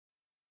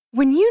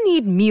When you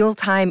need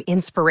mealtime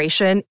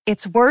inspiration,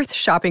 it's worth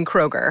shopping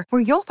Kroger,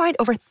 where you'll find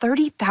over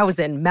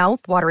 30,000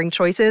 mouth-watering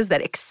choices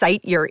that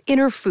excite your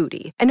inner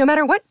foodie. And no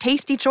matter what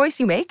tasty choice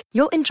you make,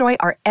 you'll enjoy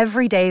our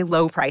everyday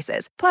low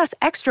prices, plus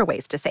extra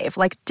ways to save,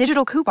 like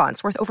digital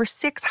coupons worth over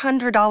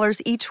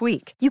 $600 each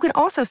week. You can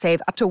also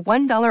save up to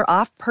 $1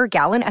 off per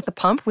gallon at the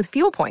pump with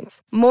fuel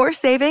points. More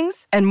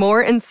savings and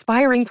more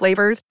inspiring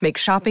flavors make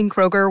shopping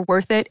Kroger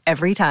worth it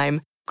every time.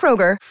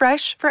 Kroger,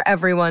 fresh for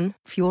everyone.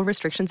 Fuel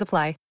restrictions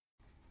apply.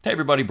 Hey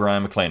everybody,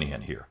 Brian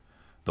McClanahan here.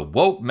 The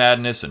woke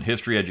madness in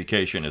history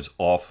education is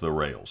off the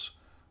rails.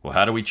 Well,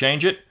 how do we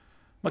change it?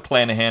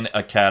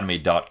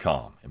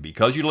 McClanahanacademy.com. And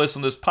because you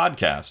listen to this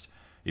podcast,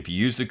 if you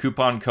use the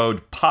coupon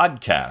code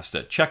PODCAST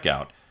at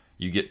checkout,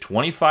 you get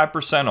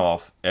 25%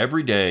 off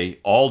every day,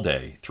 all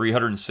day,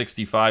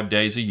 365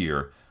 days a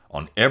year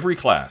on every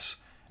class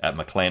at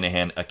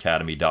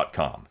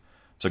McClanahanacademy.com.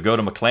 So go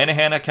to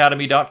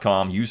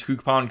McClanahanacademy.com, use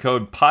coupon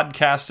code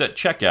PODCAST at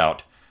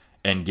checkout,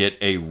 and get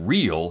a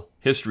real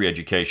history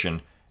education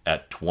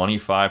at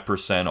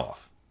 25%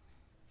 off.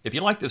 If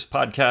you like this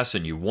podcast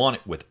and you want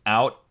it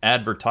without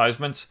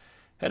advertisements,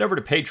 head over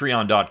to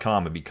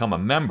patreon.com and become a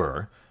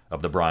member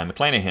of the Brian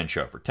McClanahan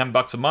Show. For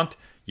 $10 a month,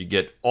 you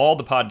get all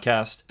the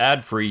podcasts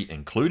ad-free,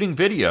 including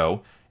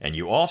video, and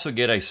you also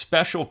get a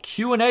special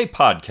Q&A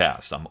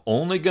podcast. I'm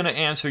only going to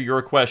answer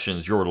your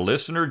questions, your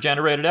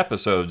listener-generated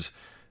episodes,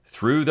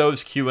 through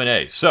those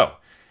Q&As. So,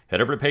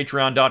 head over to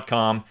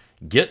patreon.com.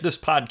 Get this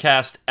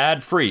podcast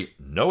ad-free,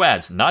 no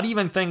ads, not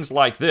even things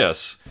like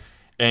this,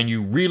 and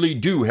you really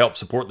do help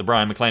support the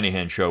Brian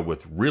McClanahan Show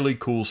with really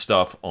cool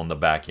stuff on the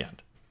back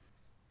end.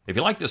 If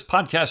you like this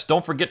podcast,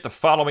 don't forget to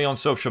follow me on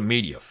social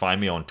media.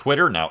 Find me on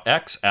Twitter, now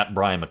X, at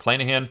Brian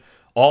McClanahan,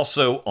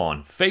 also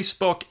on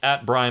Facebook,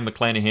 at Brian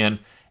McClanahan,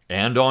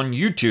 and on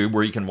YouTube,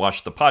 where you can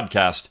watch the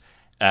podcast,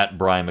 at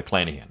Brian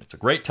McClanahan. It's a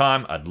great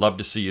time. I'd love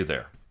to see you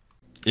there.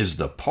 Is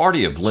the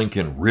party of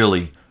Lincoln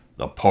really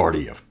the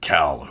party of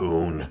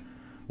Calhoun?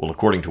 Well,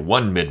 according to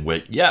one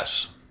midwit,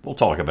 yes. We'll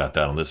talk about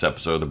that on this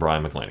episode of The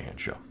Brian McClanahan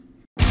Show.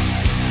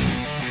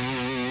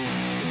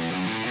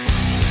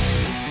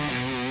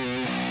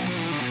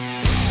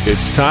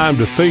 It's time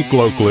to think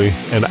locally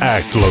and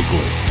act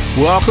locally.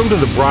 Welcome to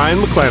The Brian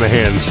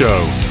McClanahan Show.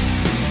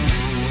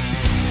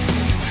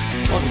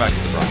 Welcome back to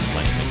The Brian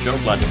McClanahan Show.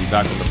 Glad to be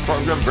back on the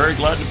program. Very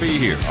glad to be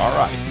here. All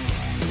right.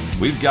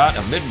 We've got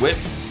a midwit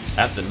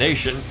at The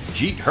Nation,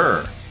 Jeet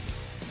Her,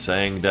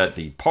 saying that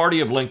the party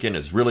of Lincoln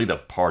is really the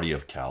party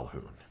of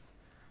Calhoun.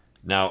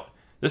 Now,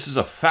 this is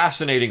a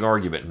fascinating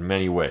argument in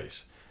many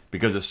ways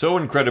because it's so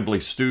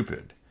incredibly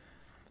stupid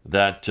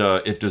that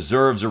it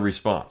deserves a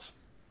response.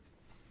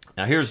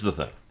 Now, here's the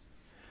thing.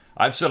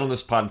 I've said on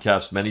this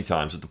podcast many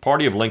times that the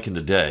party of Lincoln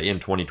today in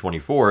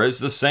 2024 is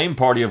the same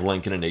party of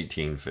Lincoln in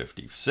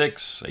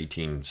 1856,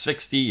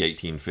 1860,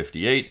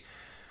 1858.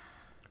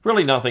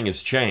 Really nothing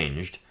has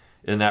changed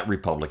in that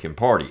Republican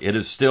Party. It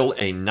is still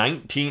a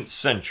 19th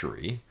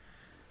century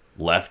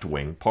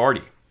left-wing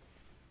party.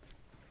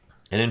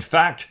 And in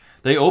fact,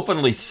 they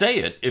openly say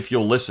it if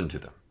you'll listen to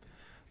them.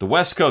 The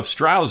West Coast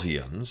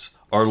Straussians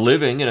are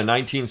living in a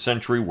 19th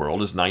century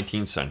world as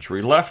 19th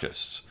century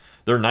leftists.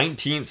 They're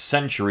 19th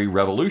century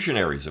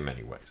revolutionaries in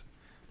many ways.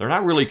 They're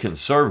not really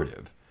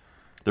conservative.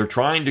 They're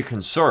trying to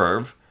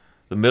conserve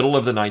the middle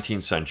of the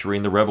 19th century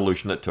and the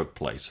revolution that took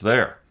place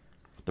there.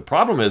 The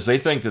problem is they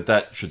think that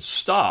that should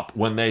stop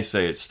when they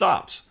say it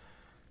stops.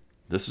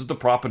 This is the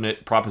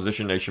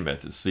proposition nation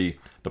myth. It's the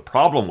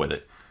problem with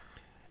it.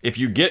 If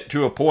you get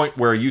to a point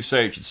where you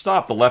say it should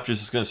stop, the left is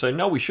just going to say,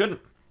 no, we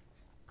shouldn't.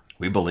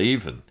 We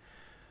believe in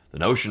the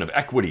notion of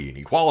equity and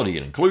equality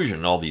and inclusion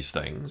and all these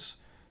things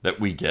that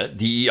we get.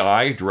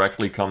 DEI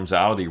directly comes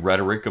out of the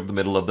rhetoric of the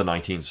middle of the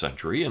 19th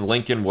century, and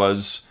Lincoln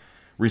was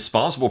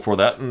responsible for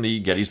that in the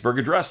Gettysburg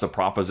Address, the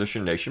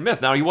proposition nation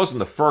myth. Now, he wasn't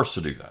the first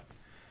to do that.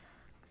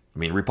 I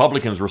mean,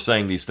 Republicans were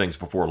saying these things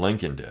before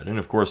Lincoln did. And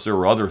of course, there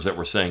were others that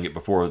were saying it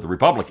before the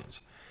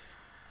Republicans.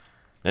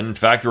 And in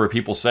fact, there were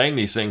people saying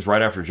these things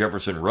right after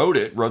Jefferson wrote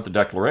the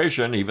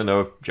Declaration, even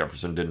though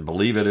Jefferson didn't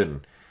believe it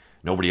and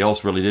nobody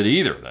else really did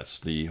either. That's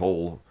the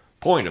whole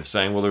point of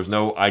saying, well, there's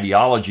no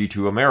ideology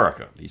to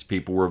America. These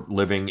people were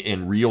living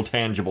in real,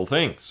 tangible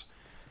things.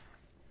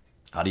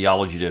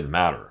 Ideology didn't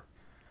matter.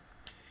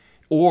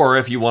 Or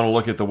if you want to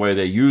look at the way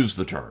they used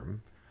the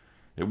term,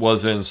 it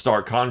was in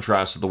stark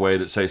contrast to the way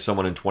that, say,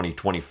 someone in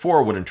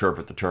 2024 would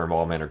interpret the term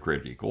all men are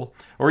created equal,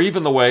 or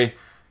even the way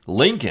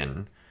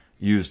Lincoln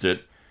used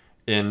it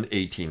in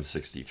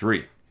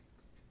 1863.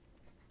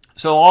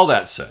 So all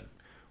that said,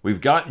 we've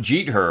got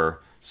Jeet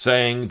Her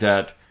saying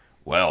that,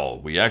 well,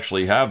 we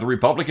actually have the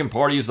Republican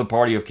Party as the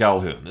party of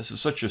Calhoun. This is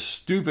such a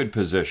stupid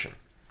position.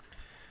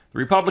 The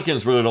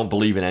Republicans really don't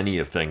believe in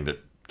anything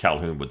that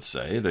Calhoun would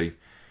say. They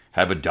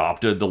have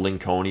adopted the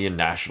Lincolnian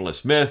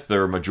nationalist myth.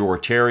 They're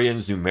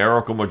majoritarians,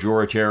 numerical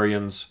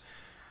majoritarians.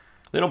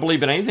 They don't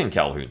believe in anything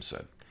Calhoun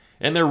said.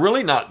 And they're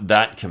really not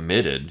that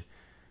committed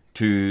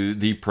to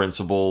the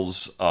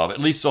principles of, at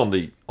least on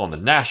the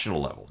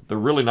national level, they're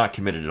really not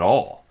committed at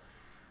all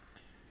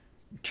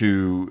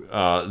to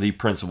the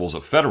principles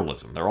of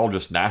federalism. They're all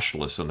just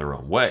nationalists in their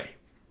own way.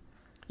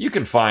 You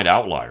can find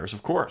outliers,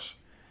 of course.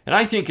 And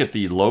I think at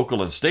the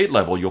local and state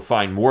level, you'll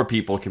find more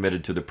people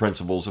committed to the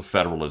principles of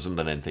federalism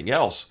than anything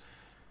else.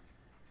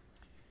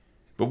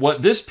 But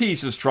what this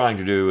piece is trying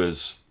to do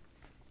is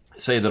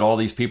say that all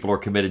these people are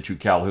committed to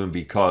Calhoun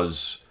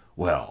because,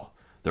 well,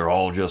 they're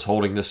all just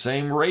holding the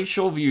same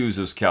racial views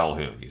as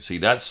Calhoun. You see,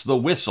 that's the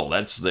whistle.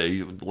 That's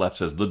the left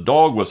says the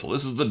dog whistle.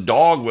 This is the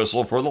dog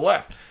whistle for the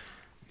left.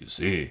 You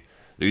see,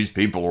 these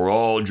people are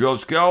all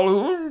just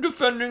Calhoun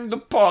defending the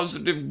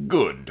positive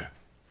good.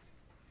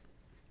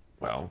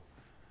 Well,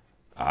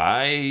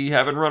 I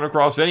haven't run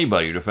across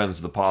anybody who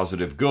defends the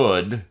positive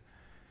good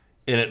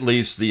in at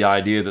least the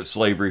idea that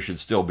slavery should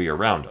still be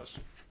around us.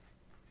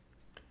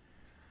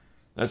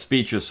 That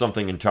speech is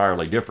something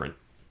entirely different.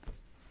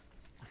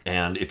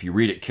 And if you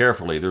read it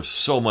carefully, there's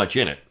so much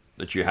in it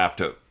that you have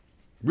to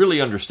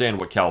really understand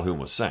what Calhoun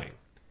was saying.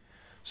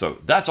 So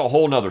that's a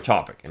whole nother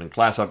topic. And in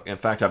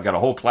fact, I've got a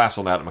whole class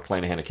on that at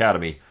McClanahan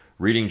Academy,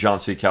 reading John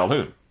C.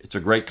 Calhoun. It's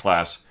a great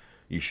class.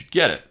 You should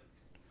get it.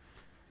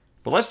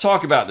 But let's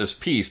talk about this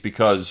piece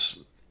because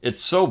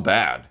it's so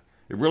bad.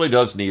 It really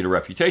does need a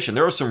refutation.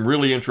 There are some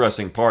really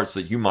interesting parts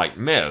that you might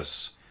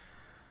miss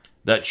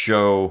that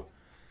show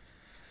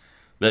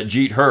that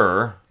Jeet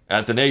Her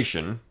at The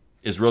Nation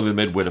is really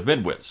the midwit of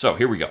midwits. So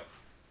here we go.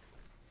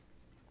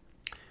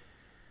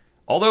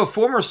 Although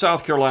former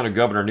South Carolina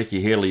Governor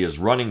Nikki Haley is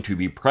running to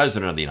be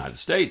president of the United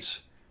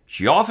States,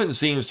 she often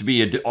seems to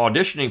be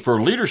auditioning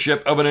for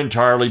leadership of an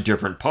entirely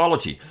different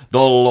polity,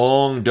 the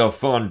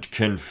long-defunct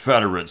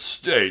Confederate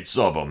States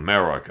of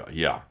America.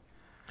 Yeah,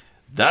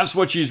 that's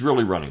what she's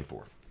really running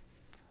for.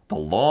 The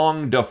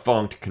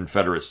long-defunct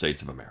Confederate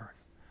States of America.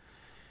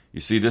 You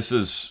see, this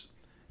is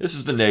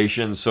The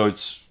Nation, so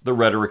the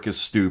rhetoric is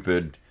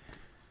stupid.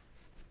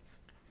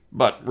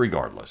 But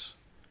regardless,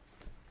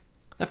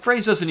 that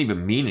phrase doesn't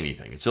even mean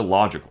anything. It's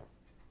illogical.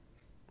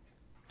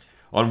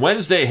 On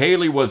Wednesday,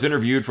 Haley was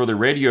interviewed for the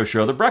radio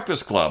show The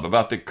Breakfast Club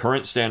about the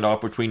current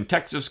standoff between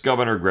Texas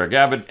Governor Greg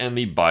Abbott and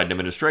the Biden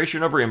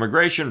administration over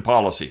immigration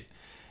policy.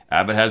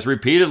 Abbott has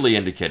repeatedly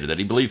indicated that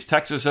he believes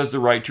Texas has the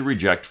right to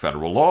reject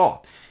federal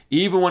law,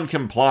 even when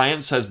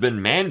compliance has been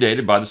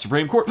mandated by the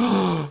Supreme Court.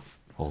 Oh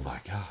my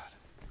God.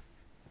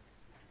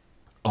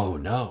 Oh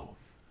no.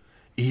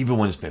 Even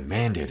when it's been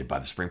mandated by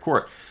the Supreme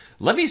Court.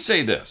 Let me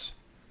say this.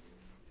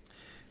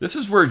 This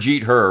is where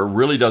Jeet Her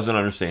really doesn't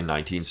understand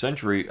 19th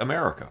century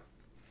America.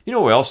 You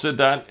know who else did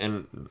that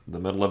in the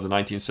middle of the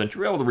 19th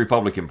century? Oh, the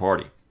Republican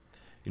Party.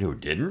 You know who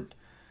didn't?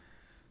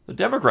 The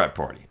Democrat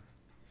Party.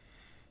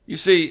 You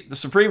see, the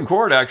Supreme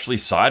Court actually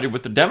sided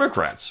with the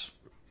Democrats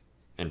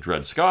in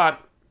Dred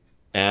Scott,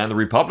 and the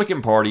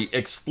Republican Party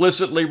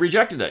explicitly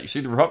rejected that. You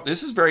see,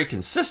 this is very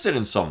consistent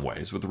in some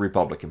ways with the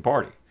Republican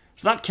Party.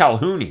 It's not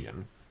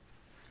Calhounian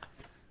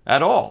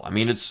at all. I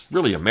mean, it's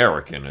really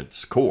American at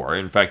its core.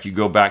 In fact, you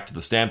go back to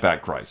the Stamp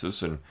Act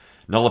crisis, and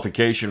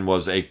nullification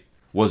was a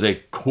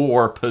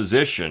core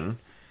position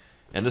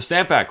in the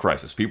Stamp Act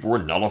crisis. People were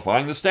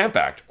nullifying the Stamp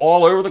Act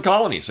all over the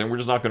colonies, and we're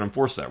just not going to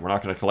enforce that. We're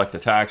not going to collect the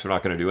tax. We're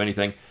not going to do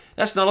anything.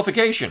 That's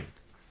nullification,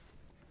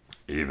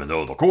 even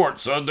though the court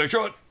said they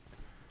should.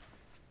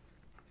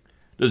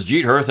 Does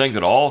Jeet Her think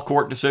that all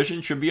court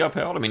decisions should be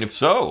upheld? I mean, if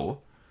so,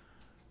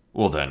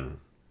 well then,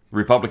 the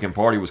Republican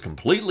Party was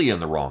completely in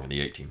the wrong in the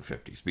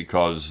 1850s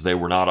because they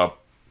were not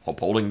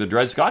upholding the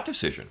Dred Scott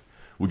decision.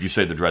 Would you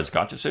say the Dred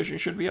Scott decision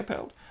should be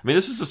upheld? I mean,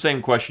 this is the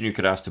same question you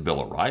could ask to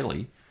Bill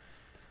O'Reilly.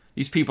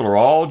 These people are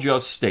all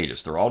just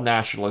statists. They're all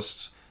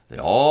nationalists. They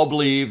all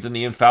believed in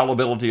the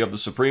infallibility of the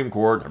Supreme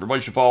Court.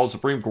 Everybody should follow the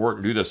Supreme Court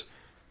and do this.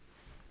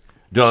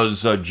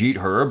 Does Jeet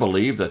Her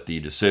believe that the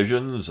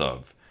decisions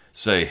of,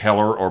 say,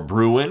 Heller or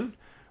Bruin,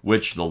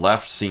 which the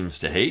left seems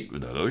to hate,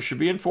 those should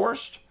be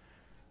enforced?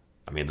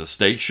 I mean, the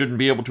state shouldn't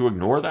be able to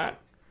ignore that.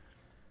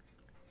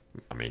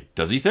 I mean,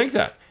 does he think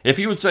that? If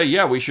he would say,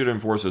 yeah, we should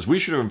enforce this, we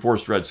should have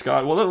enforced Dred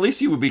Scott, well, at least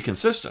he would be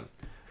consistent.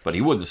 But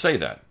he wouldn't say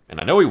that. And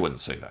I know he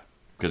wouldn't say that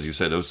because you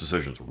say those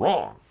decisions are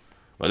wrong.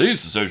 But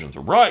these decisions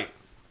are right.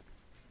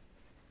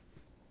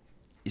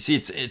 You see,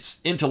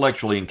 it's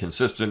intellectually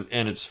inconsistent,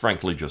 and it's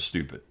frankly just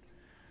stupid.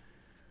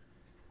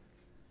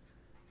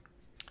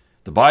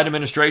 The Biden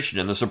administration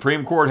and the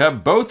Supreme Court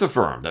have both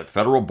affirmed that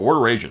federal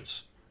border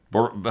agents,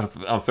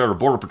 Federal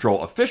Border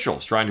Patrol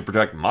officials trying to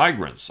protect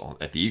migrants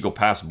at the Eagle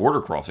Pass border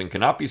crossing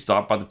cannot be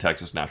stopped by the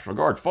Texas National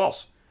Guard.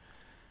 False.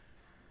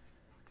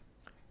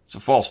 It's a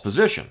false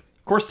position.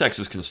 Of course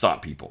Texas can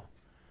stop people.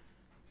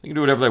 They can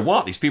do whatever they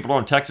want. These people are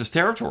on Texas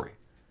territory.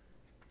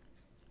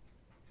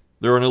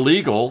 They're an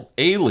illegal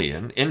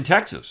alien in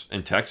Texas,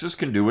 and Texas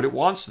can do what it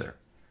wants there.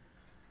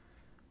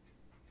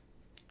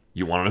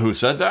 You want to know who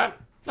said that?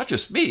 Not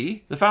just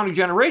me. The founding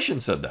generation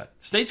said that.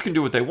 States can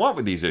do what they want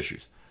with these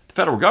issues. The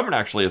federal government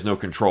actually has no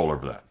control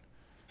over that.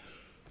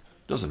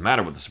 It doesn't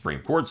matter what the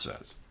Supreme Court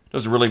says. It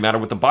doesn't really matter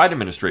what the Biden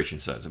administration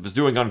says. If it's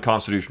doing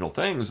unconstitutional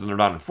things, then they're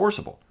not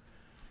enforceable.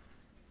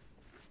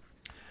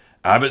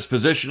 Abbott's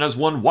position has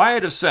won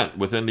wide assent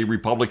within the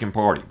Republican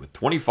Party, with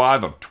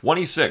 25 of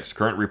 26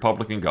 current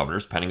Republican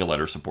governors penning a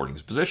letter supporting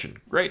his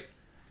position. Great.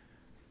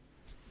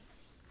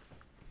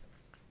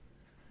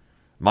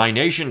 My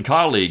Nation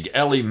colleague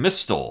Ellie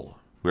Mistel,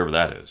 whoever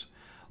that is,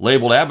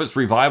 labeled Abbott's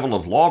revival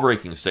of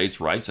law-breaking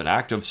states' rights an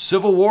act of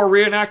Civil War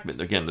reenactment.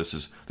 Again,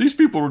 these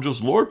people are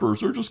just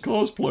LARPers, they're just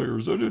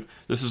cosplayers.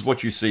 This is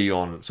what you see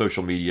on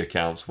social media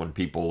accounts when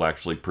people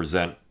actually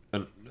present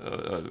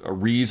a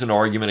reason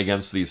argument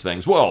against these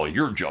things. Well,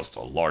 you're just a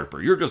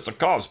LARPer. You're just a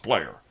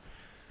cosplayer.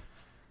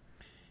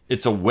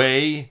 It's a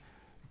way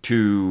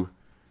to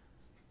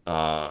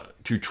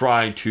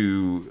try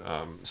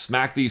to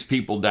smack these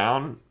people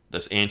down.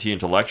 That's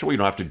anti-intellectual. You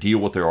don't have to deal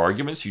with their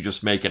arguments. You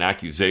just make an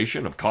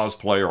accusation of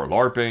cosplay or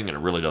LARPing, and it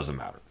really doesn't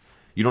matter.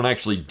 You don't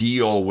actually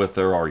deal with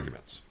their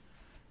arguments.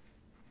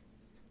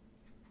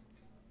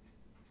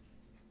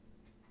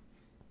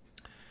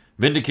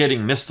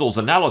 Vindicating Mistel's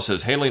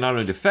analysis, Haley not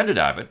only defended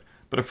Abbott,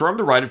 but affirmed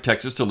the right of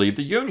Texas to leave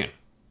the Union.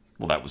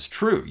 Well, that was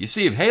true. You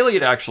see, if Haley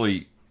had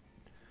actually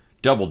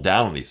doubled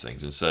down on these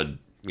things and said,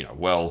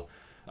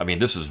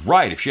 this is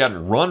right, if she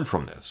hadn't run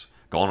from this,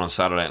 gone on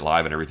Saturday Night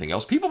Live and everything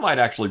else, people might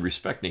actually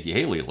respect Nikki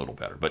Haley a little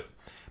better. But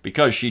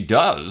because she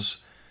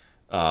does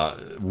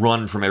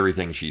run from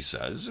everything she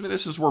says,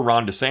 this is where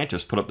Ron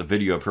DeSantis put up the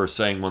video of her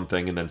saying one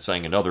thing and then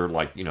saying another,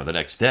 the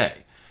next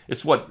day.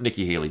 It's what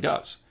Nikki Haley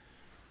does.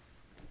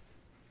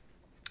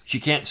 She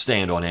can't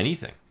stand on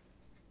anything.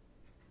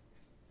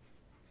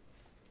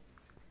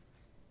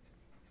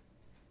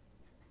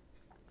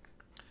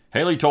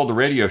 Haley told the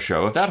radio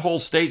show, if that whole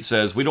state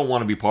says we don't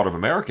want to be part of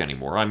America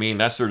anymore,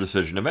 that's their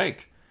decision to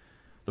make.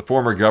 The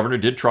former governor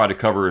did try to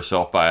cover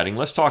herself by adding,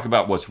 let's talk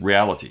about what's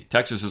reality.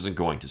 Texas isn't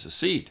going to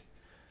secede.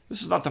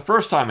 This is not the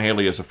first time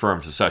Haley has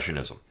affirmed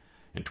secessionism.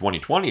 In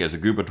 2020, as a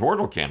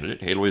gubernatorial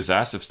candidate, Haley was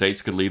asked if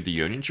states could leave the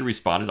Union. She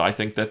responded, I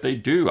think that they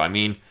do.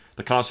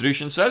 The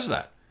Constitution says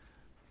that.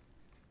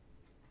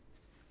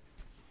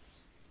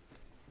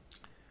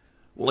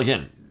 Well,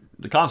 again,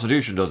 the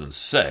Constitution doesn't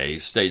say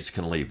states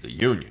can leave the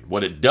Union.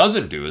 What it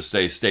doesn't do is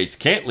say states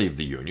can't leave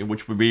the Union,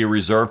 which would be a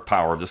reserved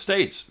power of the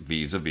states,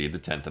 vis-a-vis the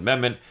 10th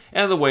Amendment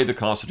and the way the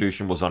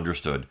Constitution was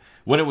understood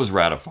when it was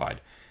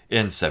ratified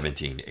in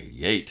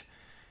 1788.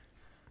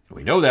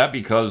 We know that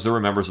because there were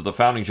members of the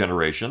founding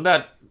generation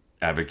that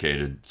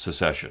advocated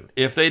secession.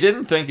 If they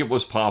didn't think it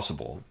was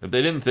possible, if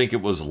they didn't think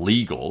it was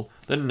legal,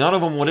 then none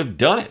of them would have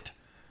done it.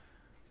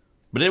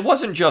 But it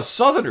wasn't just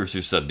Southerners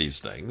who said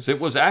these things. It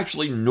was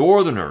actually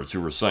Northerners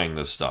who were saying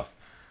this stuff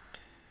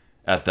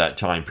at that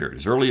time period.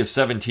 As early as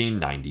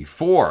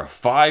 1794,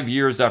 5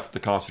 years after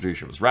the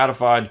Constitution was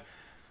ratified,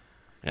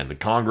 and the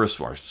Congress,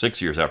 or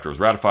 6 years after it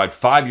was ratified,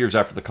 5 years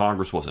after the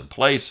Congress was in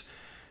place,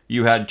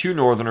 you had two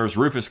Northerners,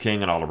 Rufus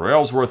King and Oliver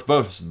Ellsworth,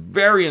 both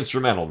very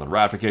instrumental in the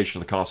ratification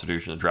of the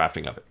Constitution and the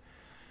drafting of it.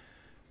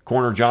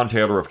 Corner John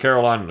Taylor of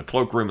Caroline in the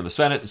cloakroom in the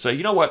Senate and say,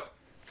 you know what,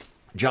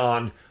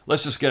 John,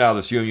 let's just get out of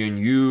this union.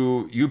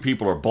 You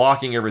people are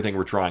blocking everything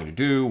we're trying to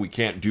do. We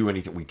can't do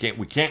anything. We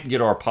can't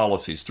get our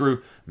policies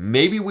through.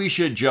 Maybe we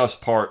should just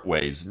part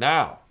ways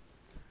now.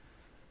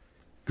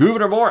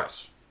 Governor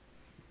Morris,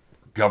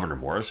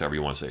 however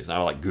you want to say it.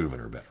 I like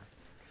governor better.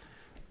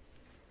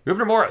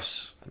 Governor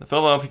Morris at the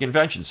Philadelphia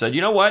Convention said,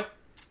 you know what?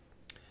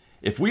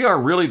 If we are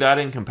really that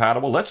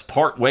incompatible, let's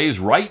part ways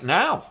right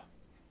now.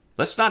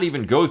 Let's not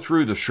even go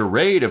through the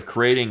charade of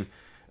creating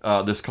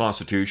this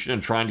Constitution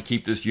and trying to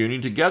keep this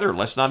union together.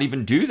 Let's not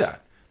even do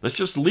that. Let's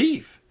just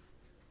leave.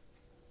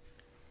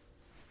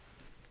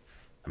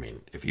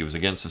 If he was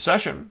against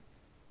secession,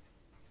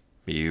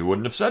 he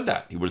wouldn't have said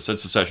that. He would have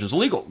said secession is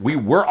illegal. We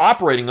were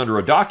operating under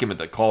a document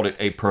that called it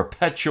a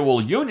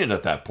perpetual union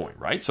at that point,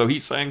 right? So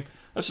he's saying,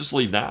 let's just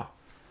leave now.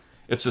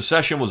 If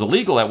secession was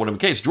illegal, that would have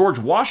been the case. George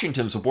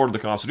Washington supported the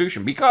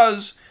Constitution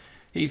because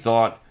he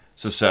thought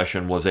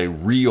secession was a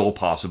real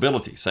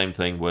possibility. Same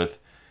thing with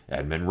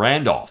Edmund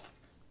Randolph.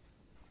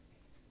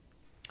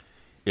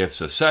 If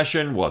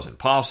secession wasn't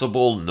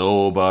possible,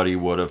 nobody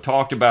would have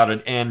talked about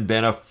it and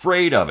been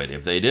afraid of it.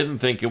 If they didn't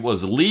think it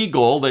was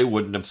legal, they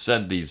wouldn't have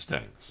said these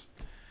things.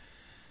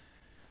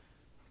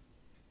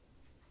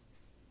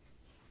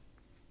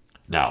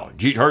 Now,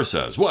 Jeet Hearst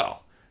says,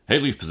 well,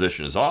 Haley's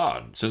position is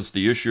odd, since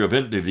the issue of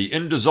the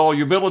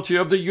indissolubility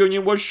of the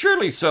Union was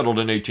surely settled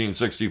in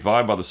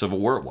 1865 by the Civil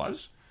War. It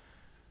was.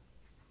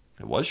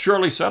 It was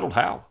surely settled.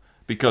 How?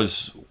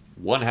 Because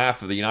one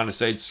half of the United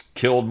States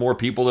killed more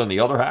people than the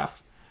other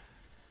half?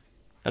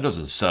 That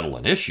doesn't settle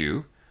an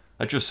issue.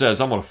 That just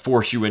says, I'm going to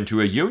force you into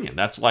a union.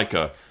 That's like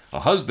a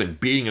husband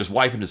beating his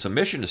wife into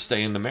submission to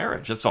stay in the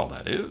marriage. That's all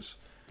that is.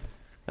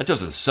 That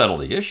doesn't settle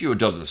the issue. It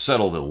doesn't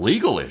settle the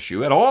legal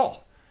issue at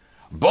all.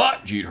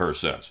 But, Jeet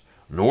Hearst says,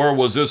 nor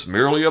was this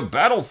merely a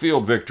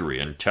battlefield victory.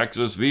 In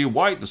Texas v.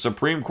 White, the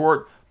Supreme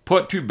Court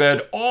put to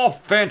bed all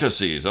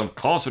fantasies of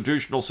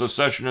constitutional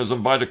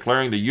secessionism by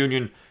declaring the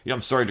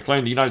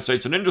United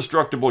States an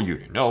indestructible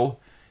union. No,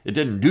 it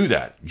didn't do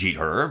that, Jeet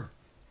Hearst.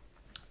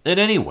 In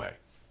any way,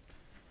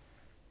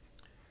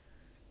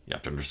 you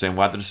have to understand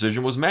why the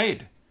decision was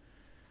made.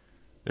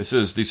 This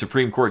is the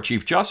Supreme Court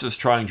Chief Justice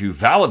trying to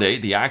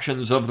validate the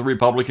actions of the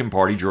Republican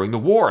Party during the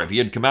war. If he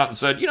had come out and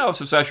said, if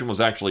secession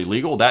was actually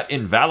legal, that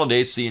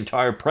invalidates the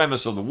entire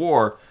premise of the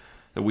war,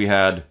 that we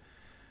had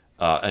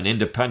an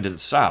independent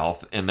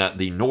South and that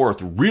the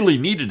North really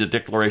needed a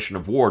declaration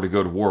of war to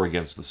go to war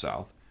against the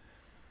South.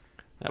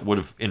 That would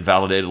have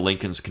invalidated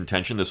Lincoln's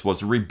contention this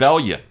was a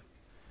rebellion,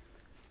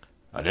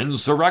 an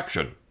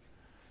insurrection.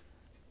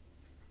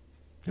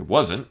 It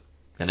wasn't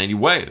in any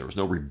way. There was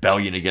no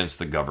rebellion against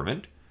the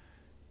government.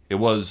 It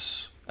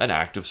was an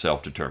act of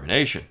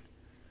self-determination.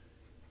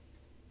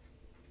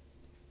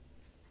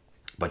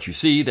 But you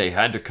see, they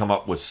had to come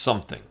up with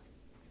something.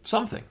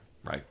 Something,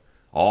 right?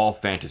 All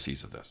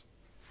fantasies of this.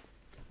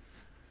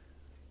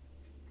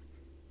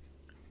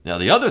 Now,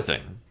 the other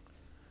thing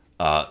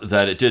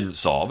that it didn't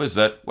solve is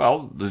that,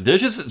 the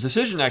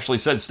decision actually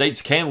said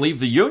states can leave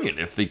the Union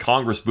if the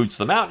Congress boots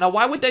them out. Now,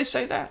 why would they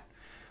say that?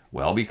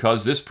 Well,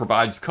 because this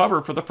provides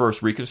cover for the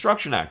first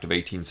Reconstruction Act of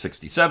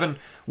 1867,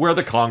 where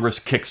the Congress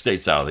kicked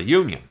states out of the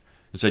Union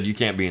and said, you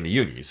can't be in the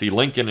Union. You see,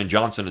 Lincoln and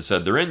Johnson had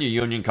said they're in the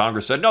Union.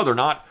 Congress said, no, they're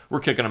not.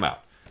 We're kicking them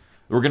out.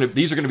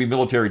 These are going to be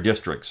military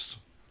districts.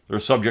 They're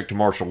subject to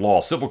martial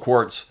law. Civil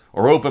courts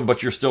are open,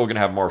 but you're still going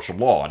to have martial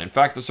law. And in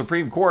fact, the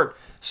Supreme Court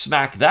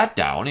smacked that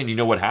down, and you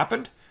know what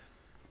happened?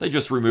 They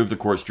just removed the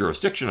court's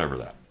jurisdiction over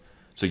that.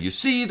 So you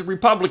see, the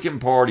Republican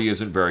Party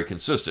isn't very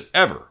consistent,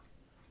 ever.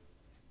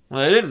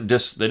 Well, they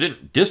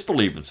didn't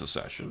disbelieve in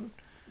secession.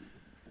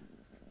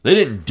 They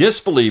didn't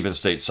disbelieve in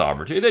state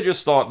sovereignty. They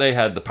just thought they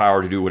had the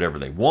power to do whatever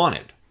they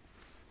wanted.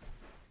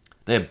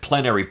 They had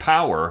plenary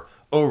power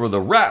over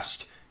the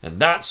rest, and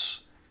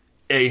that's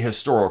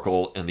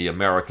ahistorical in the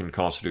American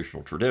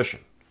constitutional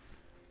tradition.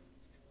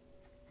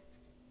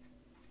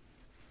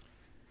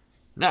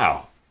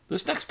 Now,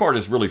 this next part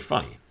is really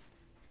funny.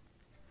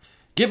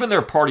 Given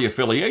their party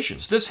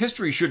affiliations, this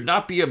history should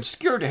not be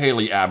obscure to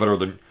Haley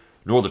Abbott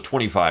nor the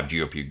 25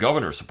 GOP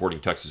governors supporting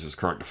Texas's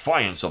current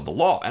defiance of the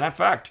law. And in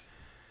fact,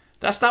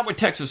 that's not what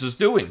Texas is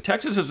doing.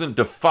 Texas isn't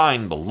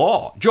defying the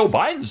law. Joe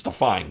Biden's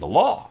defying the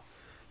law.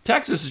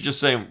 Texas is just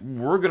saying,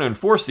 we're going to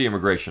enforce the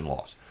immigration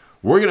laws.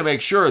 We're going to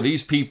make sure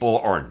these people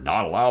are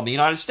not allowed in the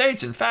United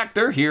States. In fact,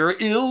 they're here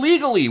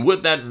illegally.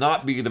 Would that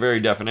not be the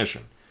very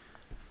definition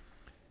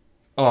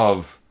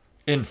of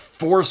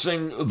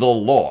enforcing the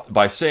law?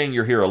 By saying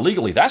you're here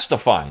illegally, that's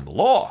defying the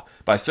law.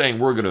 By saying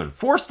we're going to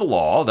enforce the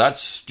law,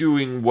 that's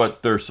doing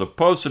what they're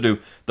supposed to do.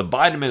 The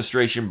Biden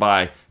administration,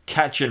 by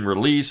catch and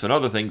release and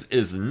other things,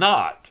 is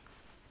not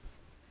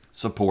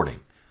supporting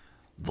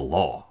the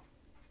law.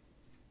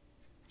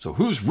 So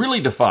who's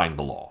really defying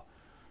the law?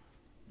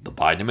 The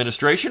Biden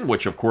administration,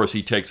 which of course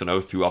he takes an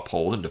oath to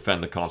uphold and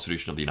defend the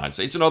Constitution of the United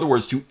States. In other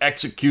words, to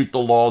execute the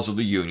laws of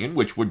the Union,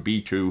 which would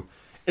be to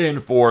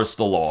enforce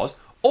the laws.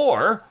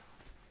 Or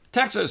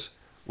Texas,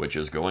 which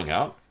is going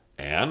out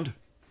and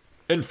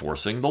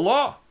enforcing the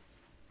law.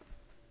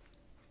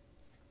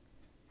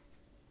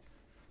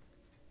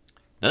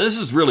 Now, this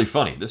is really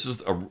funny. This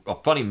is a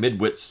funny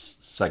mid-wit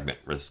segment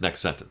for this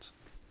next sentence.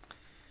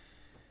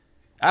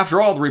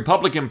 After all, the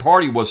Republican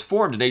Party was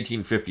formed in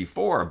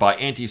 1854 by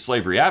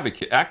anti-slavery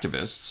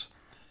activists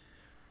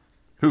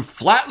who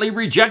flatly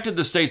rejected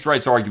the states'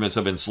 rights arguments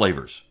of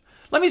enslavers.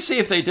 Let me see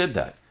if they did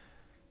that.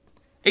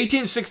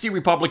 1860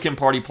 Republican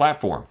Party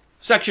platform,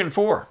 Section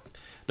 4,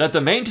 that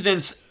the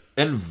maintenance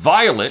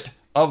inviolate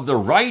of the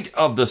right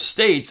of the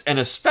states, and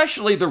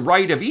especially the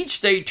right of each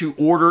state to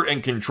order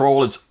and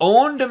control its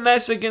own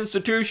domestic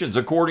institutions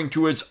according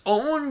to its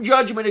own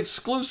judgment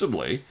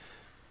exclusively,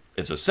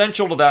 it's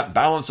essential to that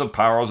balance of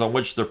powers on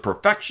which the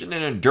perfection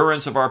and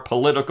endurance of our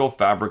political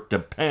fabric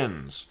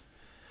depends.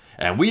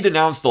 And we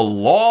denounce the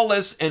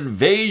lawless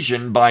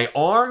invasion by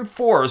armed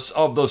force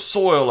of the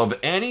soil of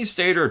any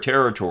state or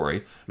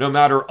territory, no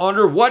matter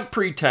under what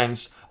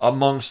pretense,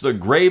 amongst the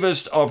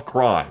gravest of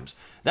crimes.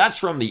 That's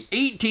from the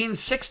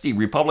 1860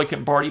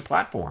 Republican Party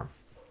platform.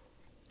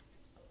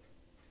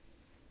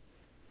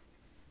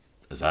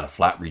 Is that a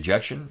flat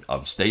rejection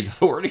of state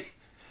authority?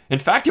 In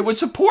fact, it would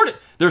support it.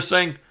 They're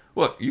saying,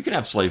 well, you can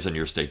have slaves in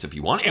your states if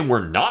you want, and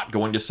we're not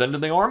going to send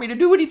in the army to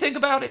do anything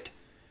about it.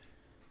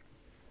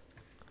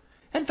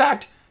 In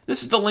fact,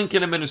 this is the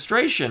Lincoln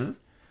administration,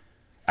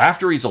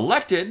 after he's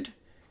elected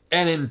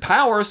and in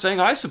power,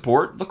 saying, I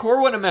support the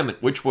Corwin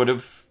Amendment, which would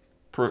have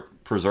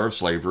preserved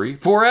slavery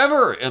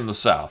forever in the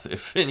South.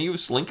 If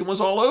Lincoln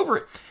was all over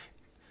it.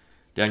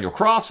 Daniel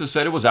Crofts has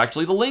said it was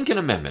actually the Lincoln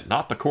Amendment,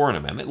 not the Corwin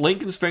Amendment.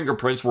 Lincoln's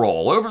fingerprints were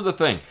all over the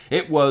thing.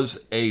 It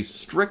was a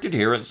strict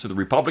adherence to the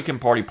Republican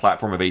Party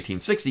platform of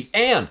 1860.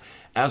 And,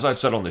 as I've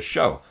said on this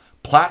show,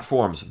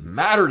 platforms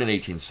mattered in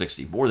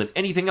 1860 more than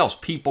anything else.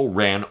 People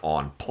ran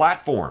on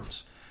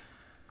platforms.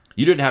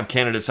 You didn't have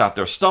candidates out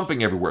there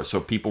stumping everywhere, so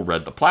people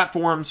read the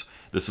platforms.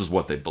 This is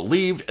what they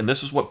believed, and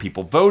this is what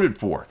people voted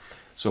for.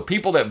 So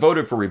people that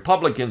voted for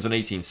Republicans in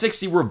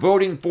 1860 were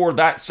voting for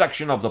that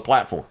section of the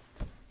platform.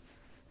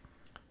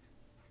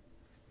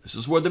 This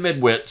is where the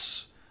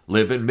midwits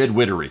live in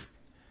midwittery.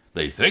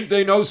 They think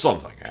they know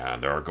something,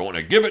 and they're going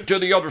to give it to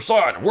the other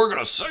side, and we're going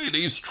to say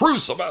these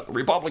truths about the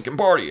Republican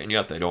Party, and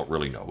yet they don't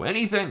really know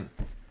anything.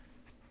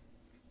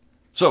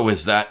 So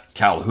is that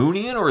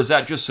Calhounian, or is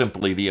that just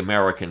simply the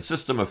American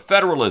system of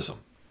federalism?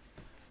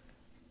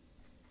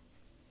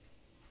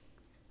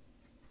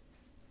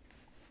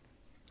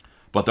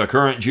 But the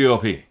current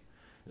GOP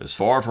is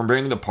far from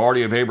being the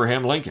party of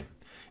Abraham Lincoln.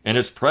 In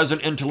its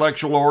present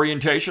intellectual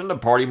orientation, the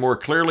party more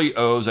clearly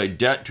owes a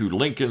debt to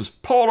Lincoln's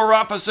polar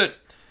opposite,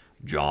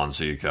 John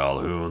C.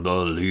 Calhoun, the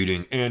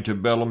leading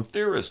antebellum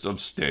theorist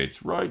of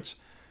states' rights.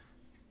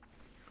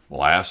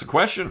 Well, I ask the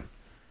question,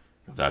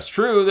 if that's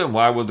true, then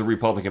why would the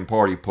Republican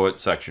Party put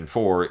Section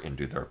 4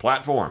 into their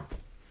platform?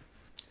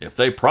 If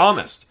they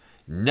promised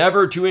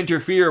never to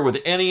interfere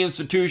with any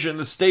institution in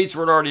the states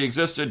where it already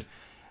existed,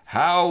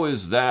 how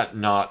is that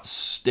not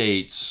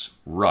states'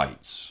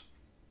 rights?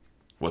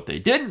 What they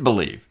didn't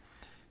believe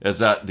is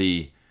that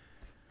the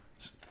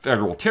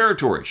federal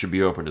territory should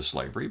be open to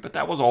slavery, but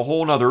that was a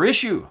whole other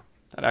issue.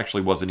 That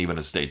actually wasn't even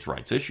a states'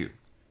 rights issue.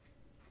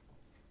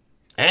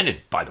 And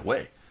by the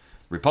way,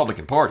 the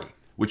Republican Party,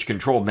 which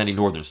controlled many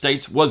northern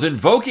states, was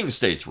invoking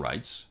states'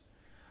 rights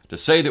to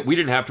say that we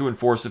didn't have to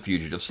enforce the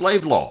fugitive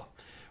slave law,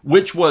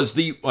 which was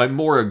a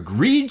more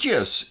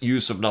egregious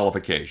use of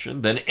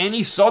nullification than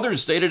any southern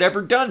state had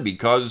ever done,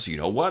 because, you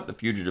know what, the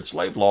fugitive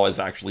slave law is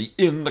actually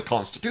in the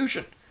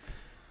Constitution.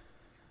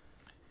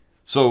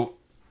 So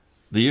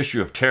the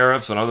issue of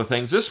tariffs and other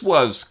things, this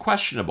was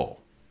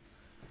questionable.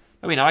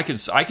 I mean, I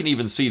can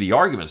even see the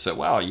arguments that,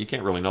 well, you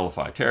can't really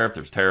nullify a tariff,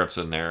 there's tariffs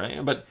in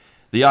there, but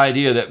the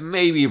idea that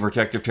maybe a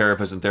protective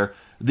tariff isn't there,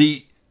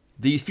 the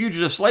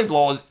fugitive slave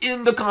law is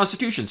in the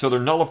Constitution, so they're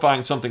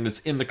nullifying something that's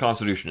in the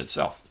Constitution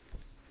itself.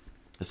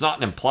 It's not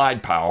an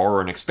implied power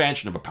or an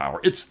expansion of a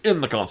power. It's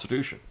in the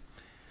Constitution.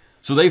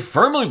 So they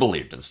firmly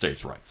believed in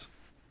states' rights.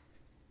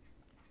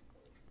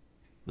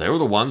 They were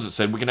the ones that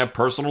said we can have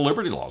personal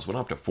liberty laws. We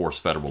don't have to force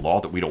federal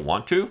law that we don't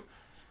want to.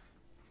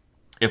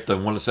 If they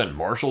want to send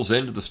marshals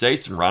into the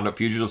states and round up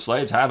fugitive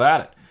slaves, have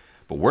at it.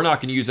 But we're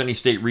not going to use any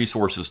state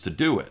resources to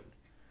do it.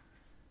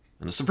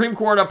 And the Supreme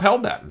Court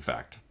upheld that, in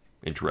fact,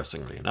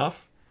 interestingly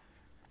enough.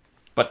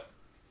 But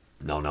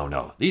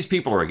no. These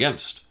people are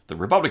against. The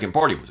Republican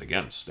Party was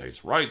against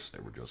states' rights. They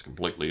were just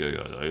completely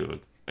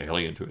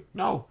alien to it.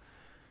 No,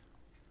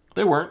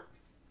 they weren't.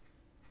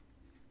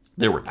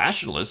 They were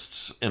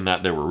nationalists in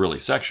that they were really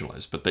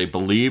sectionalists, but they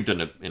believed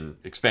in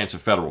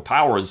expansive federal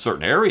power in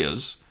certain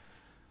areas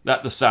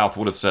that the South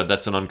would have said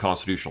that's an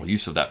unconstitutional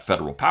use of that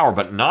federal power,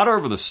 but not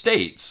over the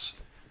states.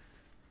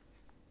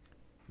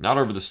 Not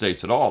over the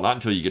states at all, not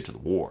until you get to the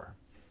war.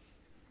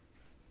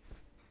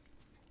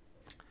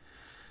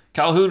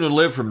 Calhoun had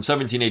lived from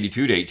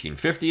 1782 to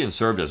 1850 and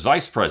served as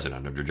vice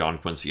president under John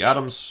Quincy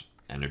Adams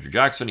and Andrew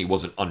Jackson. He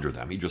wasn't under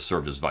them. He just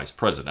served as vice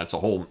president. That's a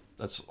whole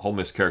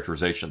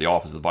mischaracterization of the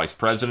office of the vice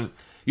president.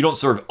 You don't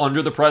serve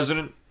under the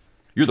president.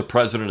 You're the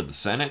president of the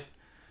Senate.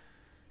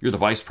 You're the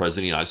vice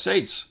president of the United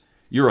States.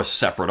 You're a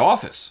separate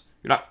office.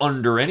 You're not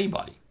under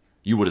anybody.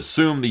 You would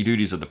assume the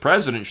duties of the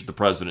president should the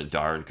president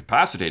die or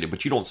incapacitated,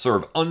 but you don't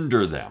serve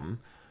under them.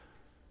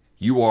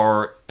 You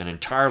are an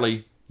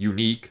entirely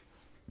unique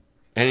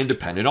and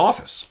independent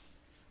office.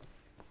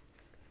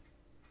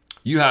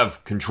 You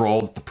have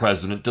control that the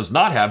president does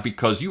not have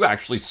because you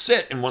actually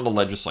sit in one of the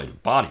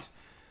legislative bodies.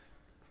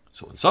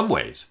 So in some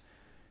ways,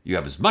 you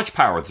have as much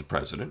power as the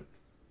president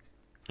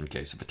in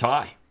case of a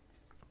tie.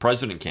 The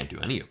president can't do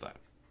any of that.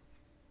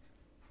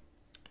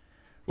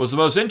 Was the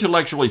most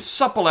intellectually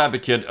supple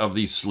advocate of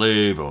the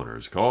slave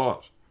owners'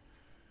 cause.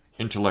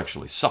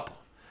 Intellectually supple.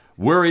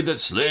 Worried that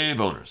slave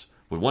owners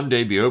would one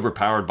day be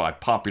overpowered by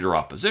popular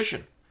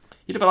opposition.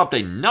 He developed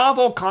a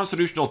novel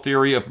constitutional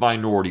theory of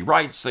minority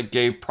rights that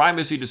gave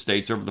primacy to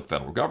states over the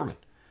federal government.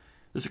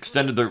 This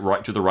extended the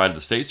right to the right of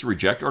the states to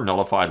reject or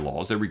nullify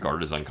laws they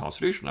regarded as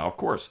unconstitutional. Now, of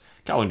course,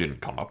 Calhoun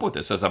didn't come up with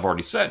this, as I've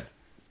already said.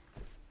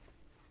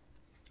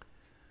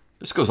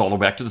 This goes all the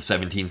way back to the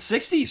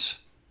 1760s.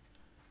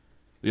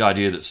 The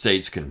idea that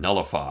states can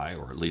nullify,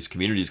 or at least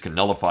communities can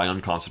nullify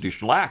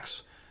unconstitutional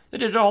acts. They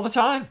did it all the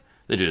time.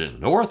 They did it in the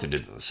North, they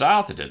did it in the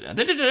South, they did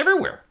it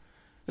everywhere.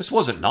 This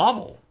wasn't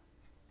novel.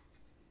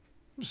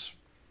 It was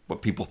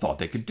what people thought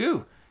they could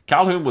do.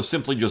 Calhoun was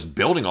simply just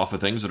building off of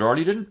things that had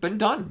already been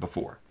done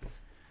before.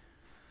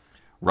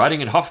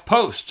 Writing in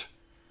HuffPost,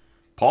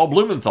 Paul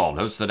Blumenthal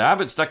notes that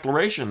Abbott's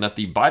declaration that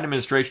the Biden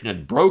administration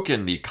had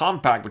broken the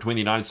compact between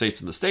the United States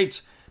and the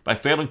states by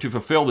failing to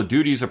fulfill the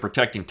duties of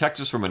protecting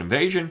Texas from an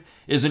invasion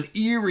is an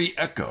eerie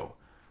echo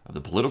of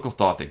the political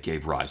thought that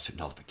gave rise to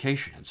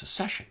nullification and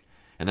secession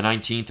in the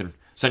 19th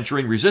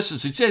century and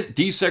resistance to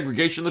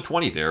desegregation in the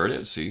 20th. There it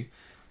is, see?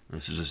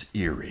 This is just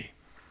eerie.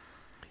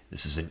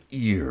 This is an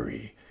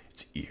eerie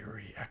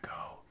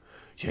echo.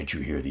 Can't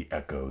you hear the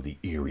echo, the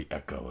eerie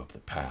echo of the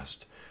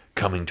past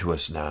coming to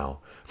us now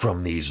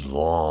from these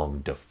long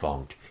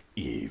defunct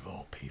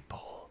evil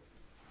people?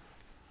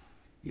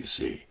 You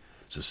see,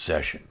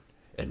 secession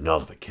and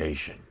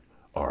nullification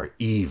are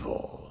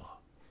evil.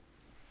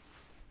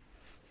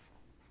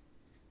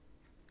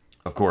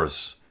 Of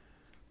course,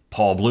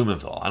 Paul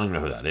Blumenthal, I don't know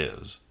who that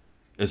is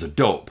a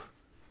dope.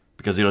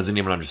 because he doesn't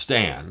even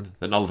understand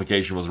that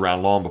nullification was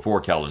around long before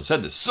Calhoun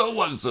said this. So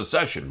was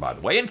secession, by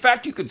the way. In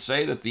fact, you could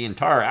say that the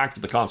entire act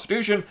of the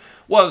Constitution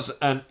was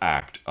an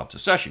act of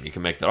secession. You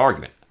can make that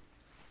argument.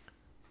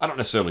 I don't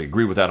necessarily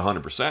agree with that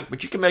 100%,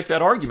 but you can make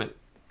that argument.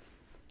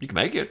 You can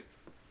make it.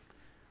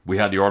 We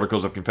had the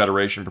Articles of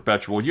Confederation,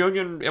 Perpetual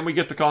Union, and we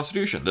get the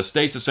Constitution. The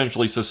states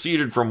essentially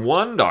seceded from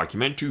one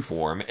document to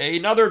form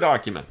another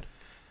document.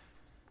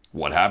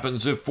 What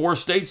happens if 4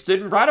 states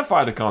didn't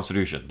ratify the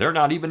Constitution? They're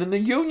not even in the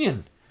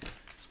Union.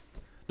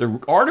 The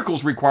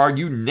Articles required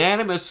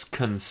unanimous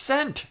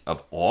consent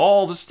of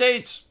all the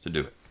states to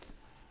do it.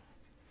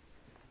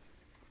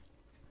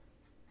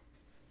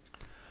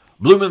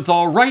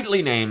 Blumenthal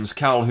rightly names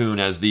Calhoun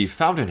as the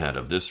fountainhead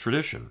of this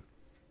tradition.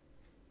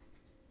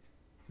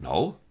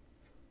 No,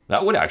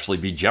 that would actually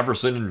be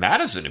Jefferson and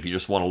Madison if you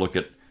just want to look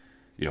at,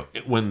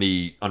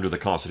 under the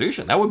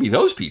Constitution. That would be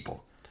those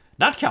people,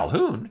 not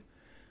Calhoun.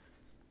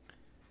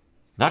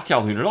 Not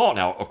Calhoun at all.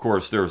 Now, of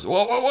course, there's,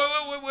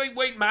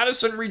 wait,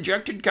 Madison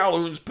rejected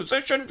Calhoun's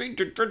position.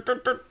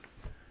 The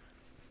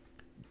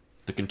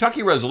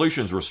Kentucky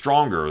resolutions were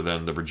stronger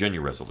than the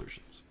Virginia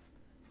resolutions.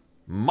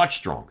 Much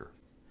stronger.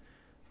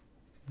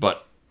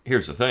 But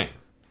here's the thing.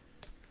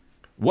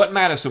 What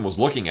Madison was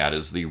looking at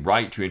is the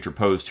right to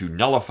interpose to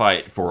nullify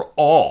it for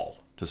all,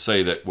 to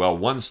say that,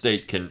 one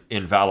state can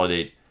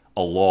invalidate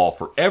a law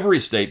for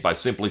every state by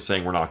simply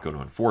saying we're not going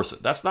to enforce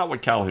it. That's not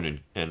what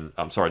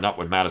not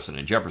what Madison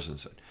and Jefferson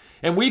said.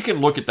 And we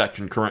can look at that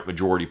concurrent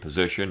majority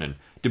position and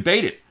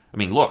debate it. I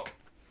mean, look,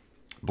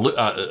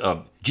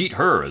 Jeet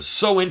Heer is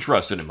so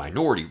interested in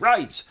minority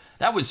rights.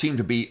 That would seem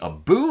to be a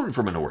boon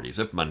for minorities.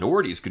 If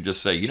minorities could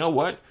just say, you know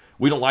what?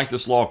 We don't like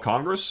this law of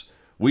Congress.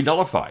 We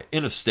nullify it.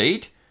 In a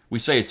state, we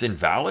say it's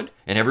invalid,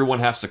 and everyone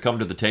has to come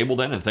to the table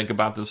then and think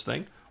about this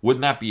thing.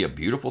 Wouldn't that be a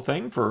beautiful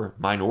thing for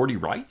minority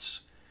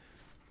rights?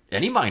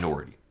 Any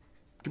minority.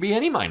 It could be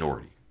any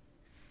minority.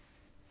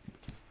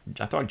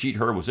 I thought Jeet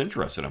Heer was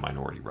interested in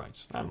minority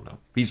rights. I don't know.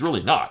 He's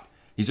really not.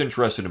 He's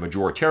interested in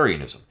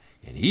majoritarianism.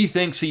 And he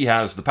thinks he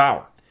has the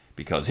power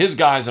because his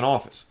guy's in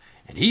office.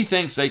 And he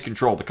thinks they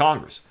control the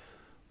Congress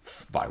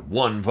by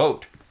one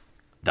vote.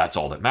 That's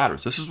all that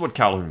matters. This is what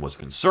Calhoun was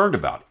concerned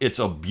about. It's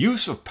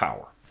abuse of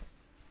power.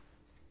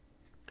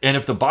 And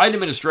if the Biden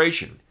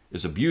administration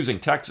is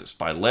abusing Texas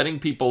by letting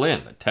people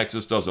in that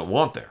Texas doesn't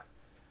want there,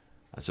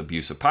 that's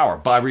abuse of power.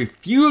 By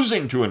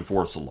refusing to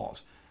enforce the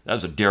laws, that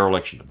is a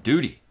dereliction of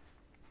duty.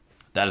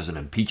 That is an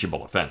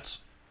impeachable offense.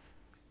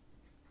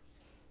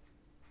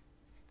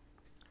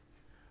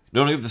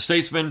 Noting that the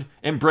statesman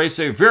embraced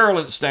a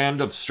virulent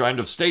strand of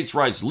states'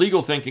 rights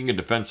legal thinking in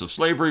defense of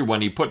slavery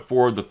when he put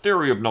forward the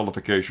theory of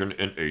nullification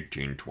in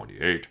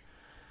 1828.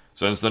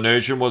 Since the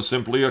nation was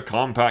simply a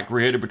compact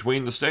created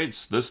between the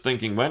states, this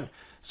thinking went,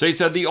 states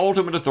had the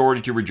ultimate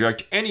authority to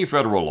reject any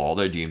federal law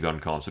they deemed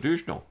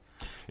unconstitutional.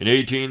 In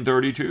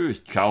 1832,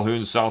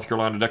 Calhoun, South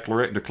Carolina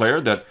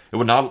declared that it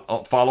would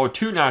not follow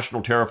 2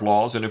 national tariff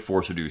laws and if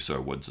forced to do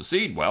so would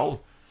secede.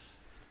 Well,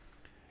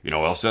 you know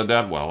who else said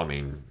that?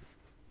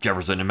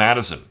 Jefferson and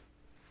Madison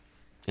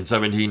in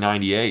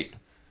 1798.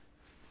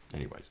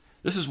 Anyways,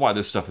 this is why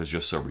this stuff is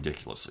just so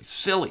ridiculously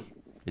silly.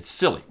 It's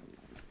silly.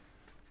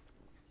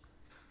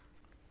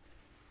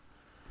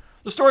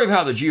 The story of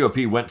how the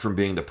GOP went from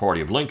being the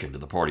party of Lincoln to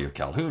the party of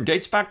Calhoun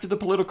dates back to the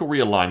political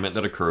realignment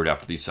that occurred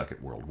after the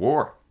Second World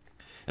War.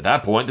 At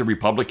that point, the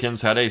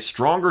Republicans had a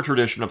stronger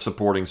tradition of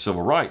supporting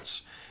civil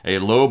rights, a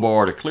low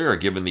bar to clear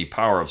given the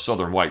power of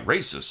Southern white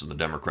racists in the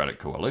Democratic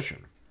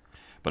coalition.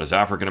 But as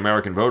African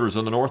American voters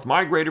in the North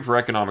migrated for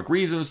economic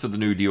reasons to the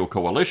New Deal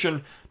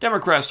coalition,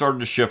 Democrats started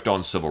to shift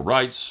on civil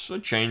rights, a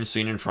change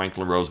seen in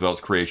Franklin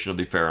Roosevelt's creation of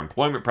the Fair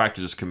Employment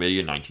Practices Committee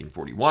in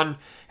 1941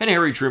 and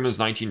Harry Truman's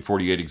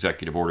 1948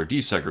 executive order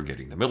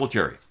desegregating the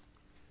military.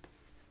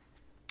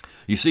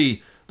 You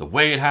see, the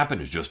way it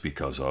happened is just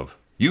because of,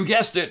 you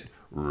guessed it,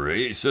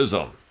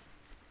 racism.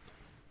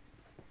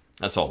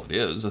 That's all it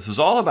is. This is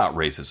all about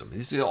racism.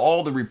 You see,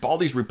 all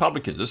these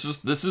Republicans,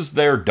 this is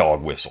their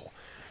dog whistle.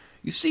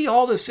 You see,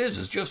 all this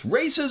is just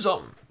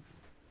racism.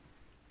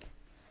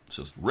 It's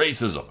just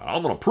racism. And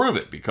I'm going to prove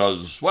it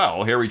because,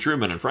 Harry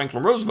Truman and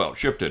Franklin Roosevelt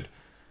shifted.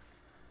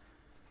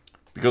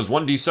 Because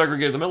one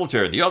desegregated the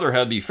military, the other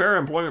had the Fair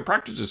Employment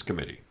Practices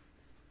Committee.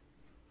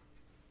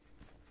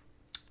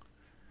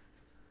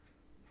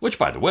 Which,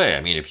 by the way,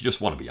 if you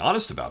just want to be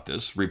honest about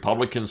this,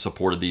 Republicans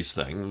supported these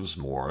things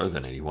more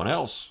than anyone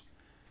else.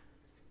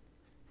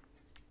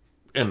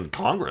 In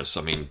Congress,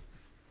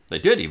 they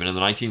did, even in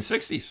the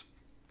 1960s.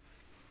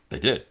 They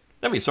did.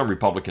 Some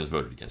Republicans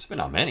voted against it, but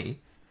not many.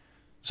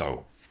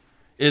 So,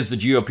 is the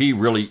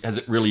GOP has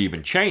it really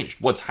even changed?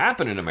 What's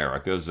happened in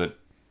America is that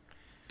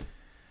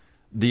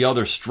the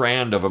other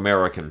strand of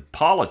American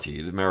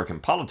polity, the American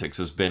politics,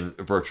 has been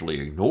virtually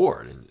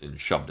ignored and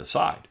shoved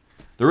aside.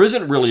 There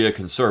isn't really a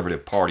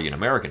conservative party in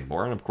America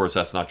anymore, and of course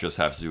that's not just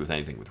have to do with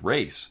anything with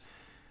race.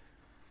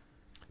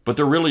 But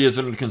there really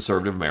isn't a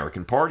conservative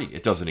American party.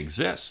 It doesn't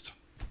exist.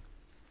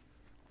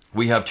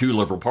 We have 2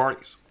 liberal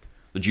parties,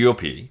 the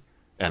GOP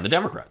and the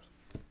Democrats.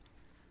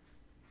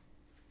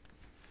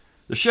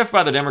 The shift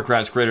by the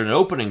Democrats created an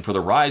opening for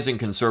the rising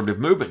conservative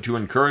movement to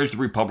encourage the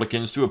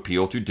Republicans to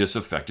appeal to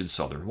disaffected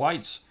Southern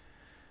whites.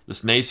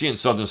 This nascent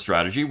Southern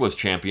strategy was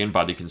championed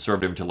by the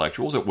conservative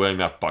intellectuals at William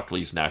F.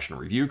 Buckley's National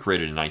Review,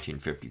 created in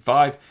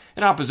 1955,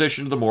 in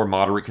opposition to the more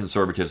moderate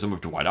conservatism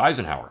of Dwight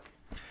Eisenhower.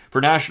 For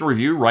National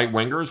Review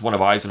right-wingers, one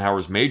of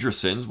Eisenhower's major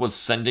sins was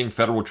sending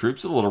federal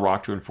troops to Little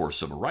Rock to enforce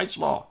civil rights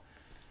law.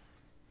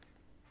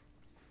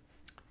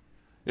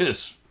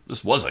 This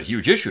was a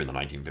huge issue in the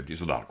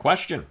 1950s, without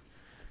question.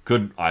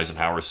 Could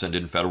Eisenhower send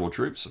in federal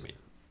troops? I mean,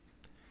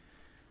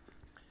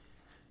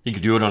 he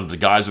could do it under the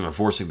guise of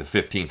enforcing the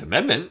 15th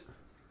Amendment.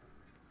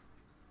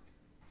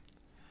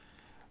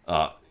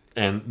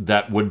 And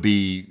that would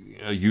be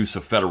a use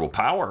of federal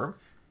power.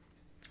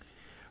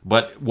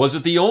 But was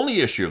it the only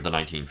issue of the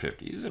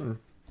 1950s? And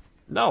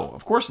no,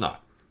 of course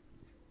not.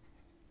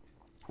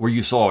 Where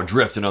you saw a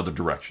drift in other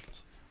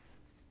directions.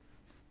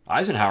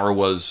 Eisenhower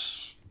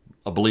was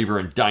a believer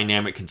in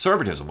dynamic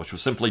conservatism, which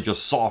was simply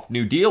just soft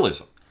New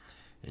Dealism.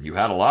 And you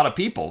had a lot of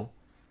people,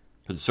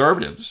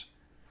 conservatives,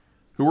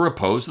 who were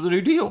opposed to the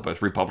New Deal,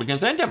 both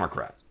Republicans and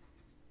Democrats.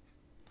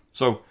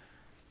 So,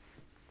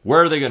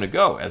 where are they going to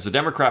go? As the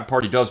Democrat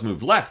Party does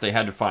move left, they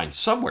had to find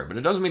somewhere, but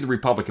it doesn't mean the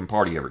Republican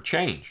Party ever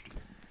changed.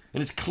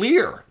 And it's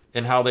clear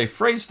in how they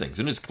phrase things,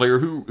 and it's clear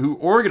who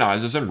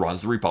organizes and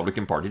runs the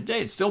Republican Party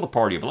today. It's still the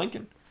party of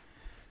Lincoln.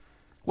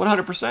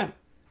 100%.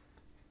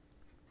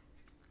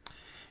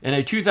 In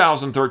a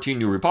 2013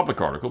 New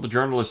Republic article, the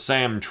journalist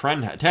Sam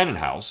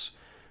Tannenhouse,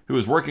 who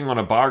was working on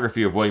a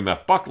biography of William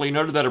F. Buckley,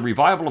 noted that a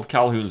revival of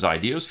Calhoun's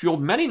ideas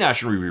fueled many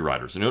National Review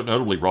writers,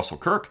 notably Russell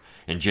Kirk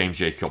and James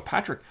J.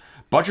 Kilpatrick.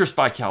 Buttressed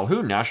by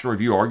Calhoun, National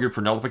Review argued for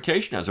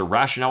nullification as a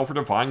rationale for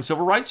defying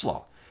civil rights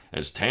law.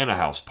 As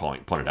Tannenhouse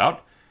pointed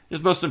out,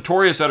 his most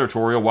notorious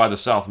editorial, Why the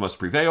South Must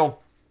Prevail,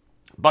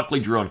 Buckley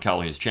drew on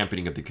Calhoun's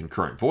championing of the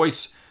concurrent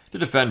voice to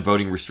defend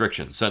voting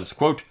restrictions, since,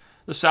 quote,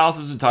 the South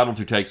is entitled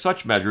to take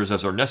such measures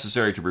as are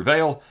necessary to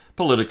prevail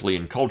politically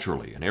and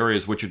culturally in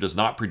areas which it does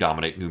not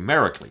predominate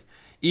numerically,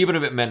 even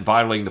if it meant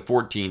violating the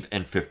 14th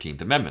and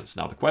 15th Amendments.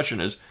 Now, the question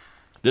is,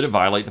 did it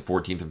violate the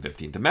 14th and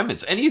 15th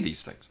Amendments? Any of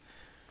these things?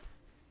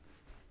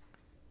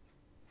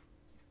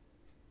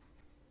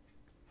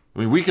 I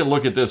mean, we can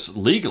look at this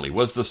legally.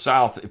 Was the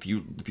South, if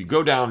you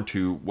go down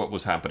to what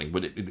was happening,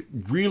 would it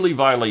really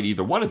violate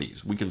either one of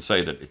these? We can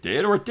say that it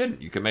did or it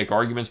didn't. You can make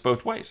arguments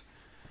both ways.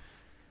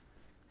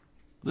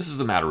 This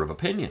is a matter of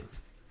opinion.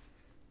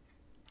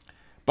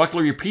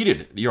 Buckley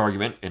repeated the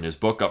argument in his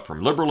book Up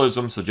From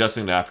Liberalism,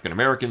 suggesting that African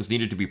Americans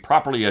needed to be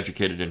properly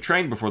educated and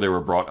trained before they were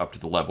brought up to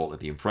the level of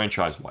the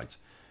enfranchised whites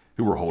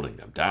who were holding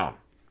them down.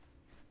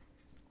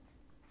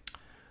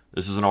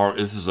 This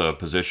is a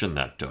position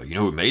that, you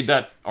know who made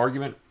that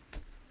argument?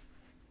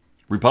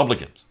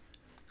 Republicans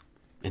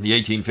in the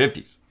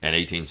 1850s and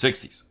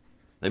 1860s.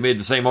 They made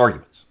the same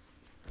arguments.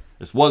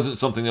 This wasn't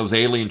something that was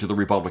alien to the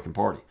Republican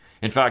Party.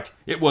 In fact,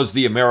 it was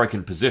the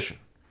American position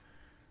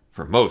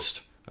for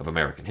most of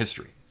American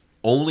history,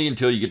 only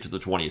until you get to the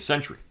 20th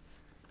century.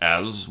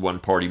 As one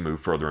party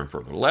moved further and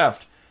further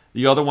left,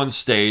 the other one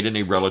stayed in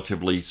a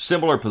relatively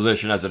similar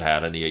position as it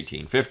had in the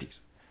 1850s. It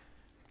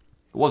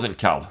wasn't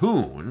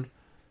Calhoun,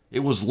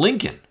 it was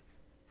Lincoln.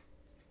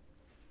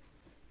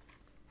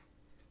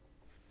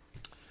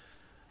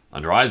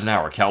 Under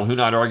Eisenhower,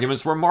 Calhounite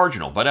arguments were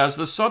marginal, but as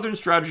the Southern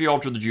strategy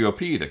altered the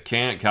GOP, the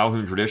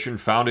Calhoun tradition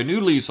found a new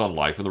lease on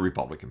life in the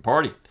Republican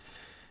Party.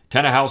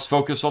 Tannenhouse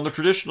focused on the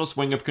traditional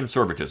swing of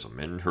conservatism.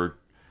 In her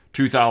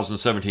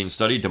 2017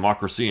 study,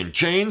 Democracy in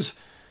Chains,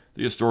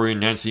 the historian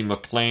Nancy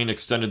McLean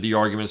extended the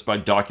arguments by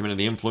documenting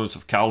the influence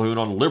of Calhoun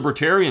on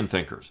libertarian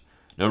thinkers,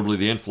 notably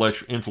the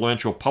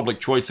influential public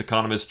choice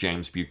economist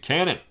James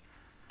Buchanan.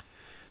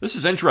 This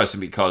is interesting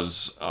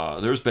because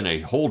there's been a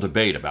whole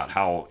debate about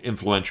how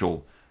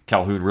influential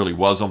Calhoun really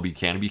was on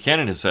Buchanan.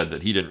 Buchanan has said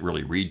that he didn't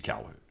really read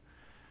Calhoun.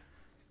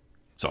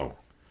 So,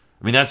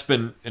 I mean, that's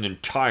been an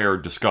entire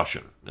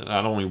discussion that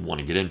I don't even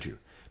want to get into.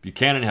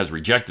 Buchanan has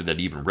rejected that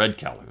he even read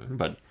Calhoun,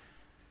 but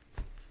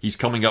he's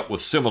coming up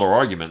with similar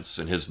arguments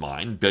in his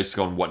mind based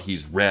on what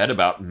he's read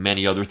about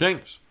many other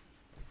things.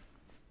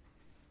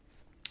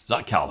 It's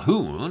not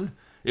Calhoun.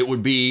 It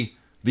would be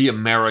the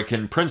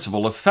American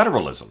principle of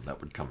federalism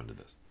that would come into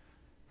this.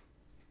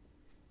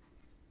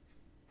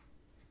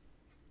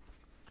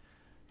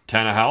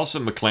 Tannenhouse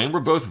and McLean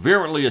were both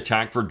virulently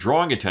attacked for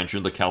drawing attention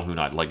to the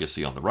Calhounite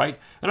legacy on the right,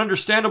 an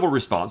understandable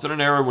response in an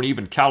era when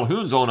even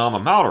Calhoun's own alma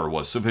mater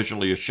was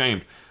sufficiently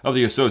ashamed of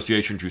the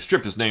association to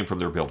strip his name from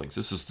their buildings.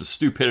 This is the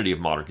stupidity of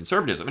modern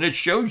conservatism, and it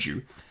shows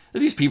you that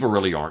these people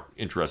really aren't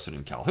interested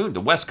in Calhoun.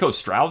 The West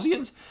Coast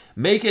Straussians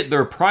make it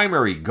their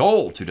primary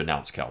goal to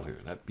denounce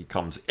Calhoun. That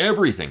becomes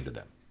everything to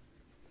them.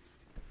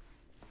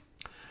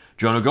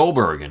 Jonah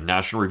Goldberg in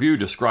National Review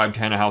described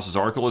Tannenhouse's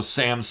article as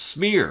Sam's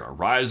smear, a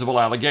risible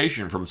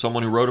allegation from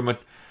someone who wrote him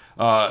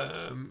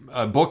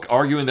a book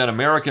arguing that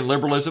American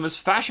liberalism is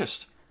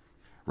fascist.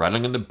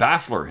 Rattling in the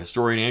Baffler,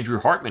 historian Andrew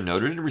Hartman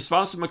noted, in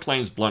response to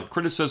McLean's blunt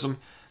criticism,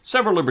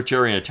 several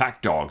libertarian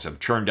attack dogs have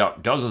churned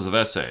out dozens of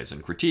essays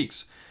and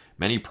critiques,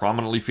 Many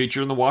prominently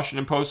featured in the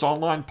Washington Post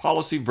online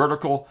policy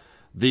vertical,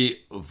 The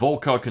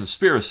Volca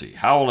Conspiracy,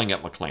 howling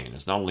at McLean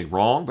is not only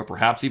wrong, but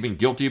perhaps even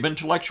guilty of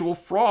intellectual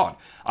fraud,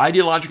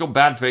 ideological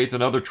bad faith,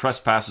 and other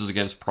trespasses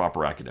against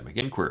proper academic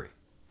inquiry.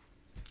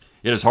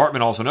 Yet, as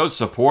Hartman also notes,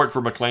 support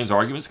for McLean's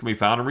arguments can be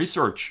found in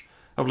research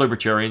of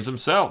libertarians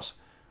themselves.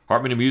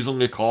 Hartman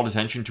amusingly called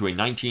attention to a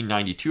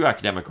 1992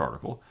 academic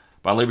article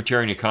by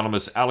libertarian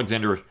economists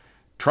Alexander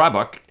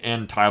Trabuck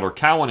and Tyler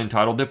Cowen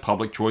entitled The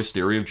Public Choice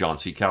Theory of John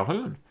C.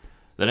 Calhoun,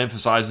 that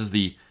emphasizes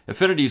the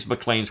affinities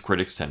McLean's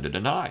critics tend to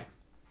deny.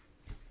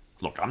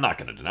 Look, I'm not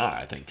going to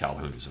deny I think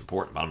Calhoun is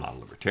important. I'm not a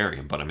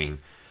libertarian, but I'm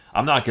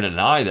not going to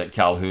deny that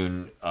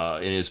Calhoun,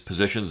 in his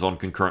positions on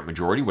concurrent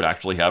majority, would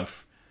actually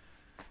have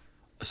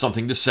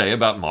something to say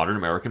about modern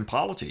American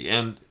polity.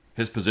 And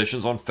his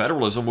positions on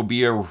federalism would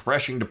be a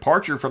refreshing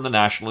departure from the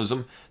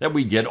nationalism that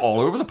we get all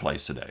over the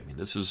place today.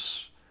 This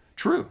is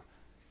true.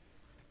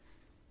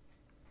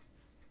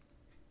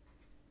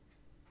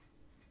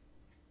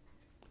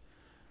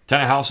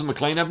 Tannehouse and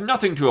McLean have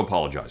nothing to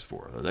apologize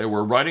for. They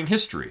were writing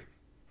history.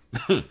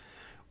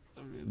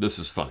 This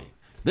is funny.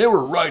 They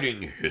were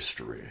writing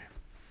history.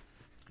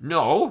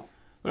 No,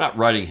 they're not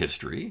writing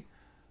history.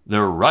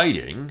 They're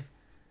writing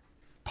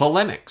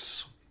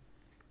polemics.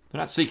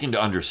 They're not seeking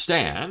to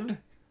understand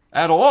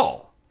at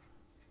all.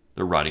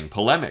 They're writing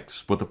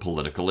polemics with a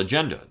political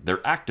agenda. They're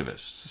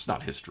activists. It's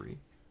not history.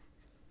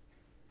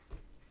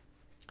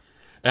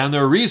 And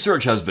their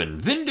research has been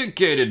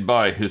vindicated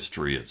by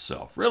history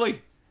itself.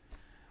 Really?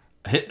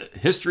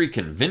 History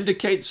can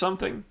vindicate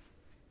something?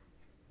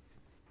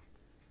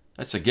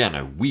 That's, again,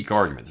 a weak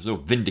argument. There's no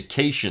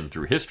vindication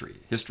through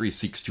history. History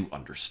seeks to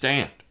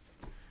understand.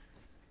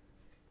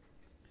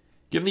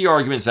 Given the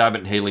arguments Abbott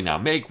and Haley now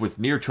make with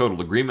near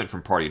total agreement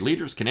from party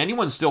leaders, can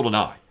anyone still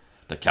deny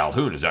that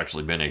Calhoun has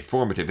actually been a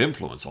formative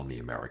influence on the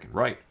American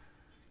right?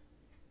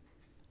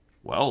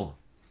 Well,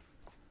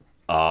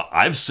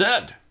 I've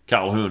said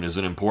Calhoun is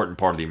an important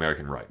part of the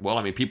American right.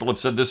 Well, people have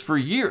said this for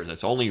years.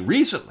 It's only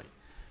recently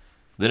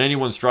that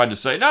anyone's tried to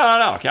say,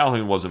 no,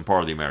 Calhoun wasn't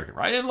part of the American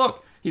right. And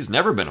look, he's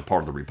never been a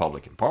part of the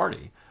Republican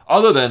Party,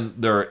 other than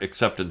their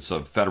acceptance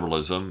of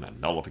federalism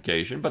and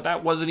nullification, but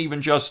that wasn't even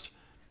just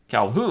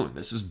Calhoun.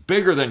 This is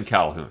bigger than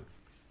Calhoun.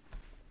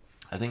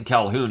 I think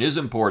Calhoun is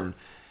important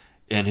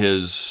in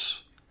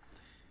his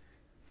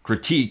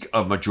critique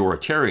of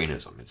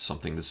majoritarianism. It's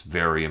something that's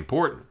very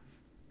important,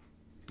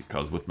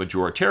 because with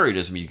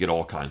majoritarianism, you get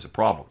all kinds of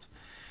problems.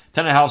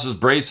 Tannehouse's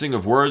bracing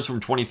of words from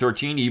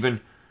 2013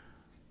 even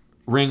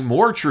ring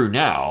more true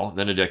now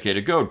than a decade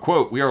ago.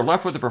 Quote, "We are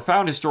left with the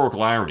profound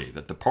historical irony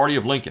that the party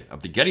of Lincoln,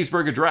 of the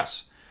Gettysburg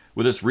Address,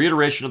 with its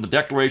reiteration of the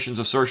Declaration's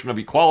assertion of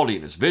equality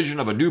and its vision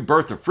of a new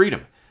birth of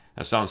freedom,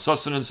 has found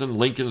sustenance in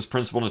Lincoln's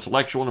principal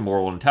intellectual and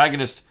moral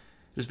antagonist.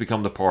 It has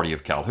become the party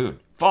of Calhoun."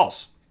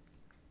 False.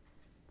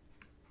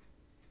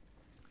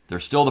 They're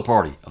still the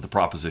party of the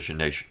Proposition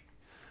Nation.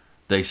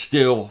 They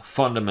still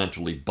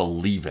fundamentally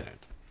believe in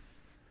it.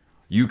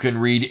 You can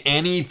read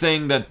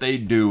anything that they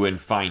do and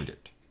find it.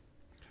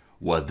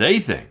 What they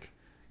think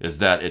is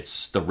that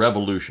the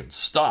revolution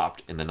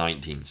stopped in the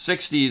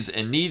 1960s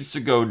and needs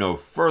to go no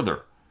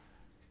further.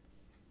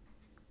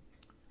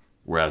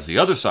 Whereas the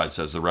other side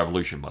says the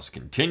revolution must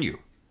continue.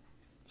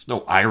 There's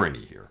no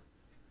irony here.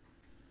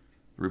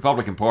 The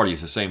Republican Party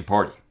is the same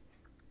party.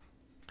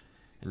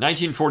 In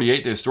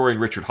 1948, the historian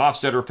Richard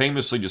Hofstadter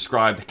famously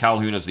described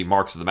Calhoun as the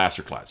Marx of the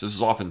master class. This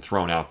is often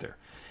thrown out there.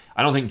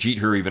 I don't think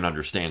Jeter even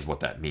understands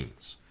what that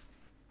means.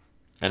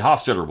 And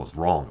Hofstadter was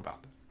wrong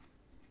about that.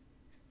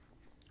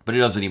 But he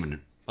doesn't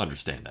even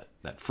understand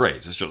that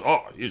phrase. It's just,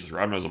 you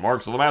described him as a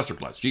Marx of the master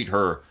class.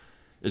 Jeter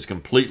is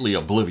completely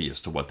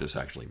oblivious to what this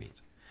actually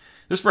means.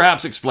 This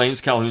perhaps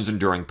explains Calhoun's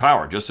enduring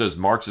power. Just as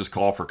Marx's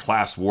call for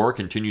class war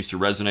continues to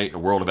resonate in a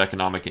world of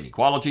economic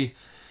inequality,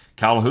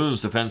 Calhoun's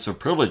defense of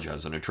privilege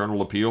has an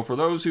eternal appeal for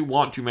those who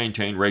want to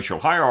maintain racial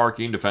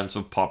hierarchy in defense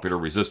of popular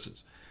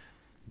resistance.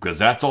 Because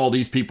that's all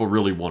these people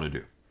really want to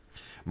do.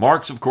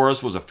 Marx, of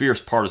course, was a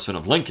fierce partisan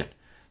of Lincoln.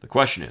 The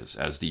question is,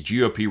 as the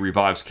GOP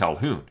revives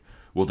Calhoun,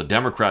 will the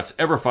Democrats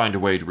ever find a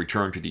way to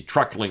return to the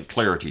truculent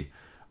clarity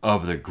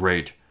of the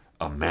great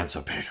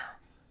emancipator?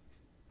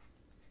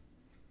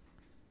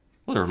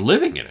 Well, they're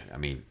living in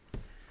it.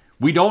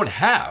 We don't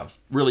have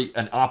really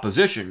an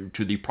opposition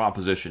to the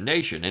Proposition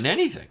Nation in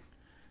anything.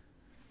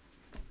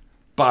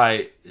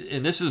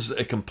 And this is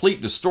a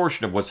complete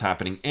distortion of what's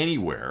happening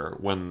anywhere,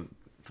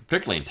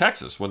 particularly in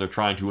Texas, when they're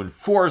trying to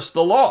enforce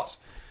the laws,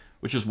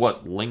 which is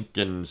what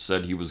Lincoln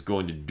said he was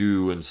going to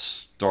do in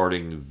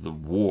starting the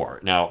war.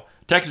 Now,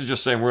 Texas is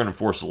just saying we're going to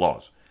enforce the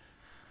laws.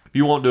 If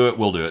you won't do it,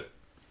 we'll do it.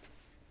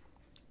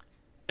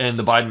 And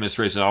the Biden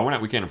administration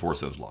said, we can't enforce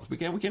those laws. We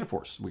can't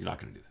enforce. We're not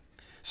going to do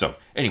that. So,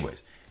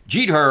 anyways,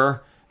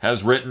 Jeter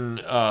has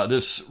written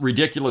this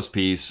ridiculous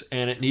piece,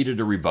 and it needed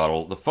a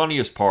rebuttal. The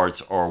funniest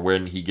parts are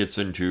when he gets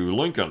into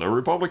Lincoln. The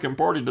Republican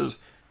Party does.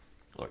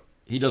 Look,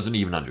 he doesn't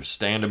even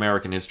understand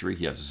American history.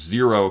 He has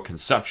zero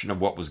conception of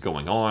what was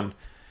going on.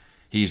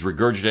 He's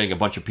regurgitating a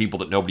bunch of people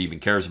that nobody even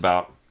cares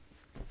about.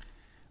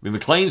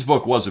 McLean's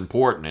book was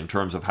important in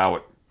terms of how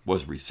it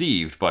was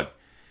received, but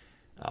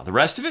the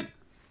rest of it,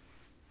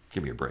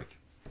 give me a break.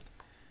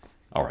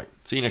 All right.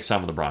 See you next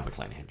time on the Brian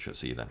McClanahan Show.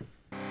 See you then.